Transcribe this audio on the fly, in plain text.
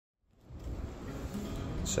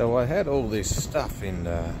So I had all this stuff in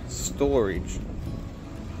storage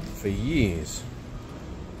for years,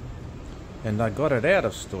 and I got it out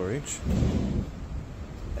of storage,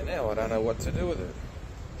 and now I don't know what to do with it.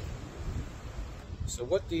 So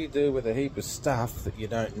what do you do with a heap of stuff that you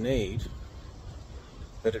don't need,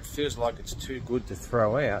 but it feels like it's too good to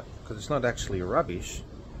throw out, because it's not actually rubbish,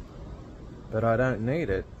 but I don't need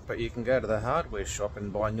it. But you can go to the hardware shop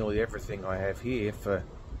and buy nearly everything I have here for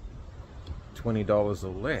 $20 or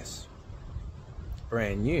less,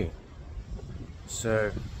 brand new.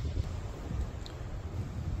 So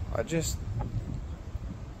I just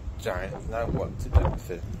don't know what to do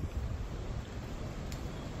with it.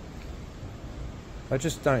 I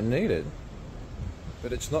just don't need it,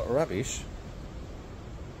 but it's not rubbish,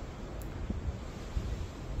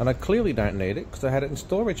 and I clearly don't need it because I had it in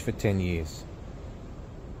storage for 10 years,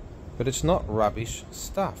 but it's not rubbish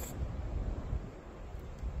stuff.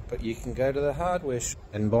 But you can go to the hardware shop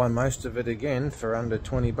and buy most of it again for under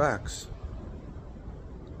 20 bucks.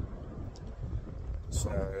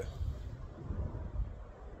 So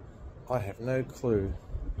I have no clue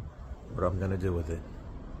what I'm going to do with it.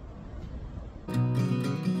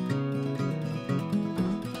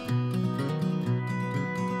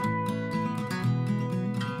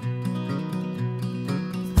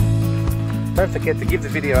 Don't forget to give the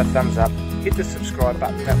video a thumbs up, hit the subscribe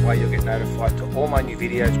button, that way you'll get notified to all my new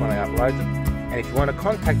videos when I upload them. And if you want to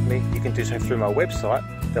contact me, you can do so through my website,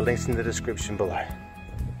 the link's in the description below.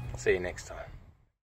 See you next time.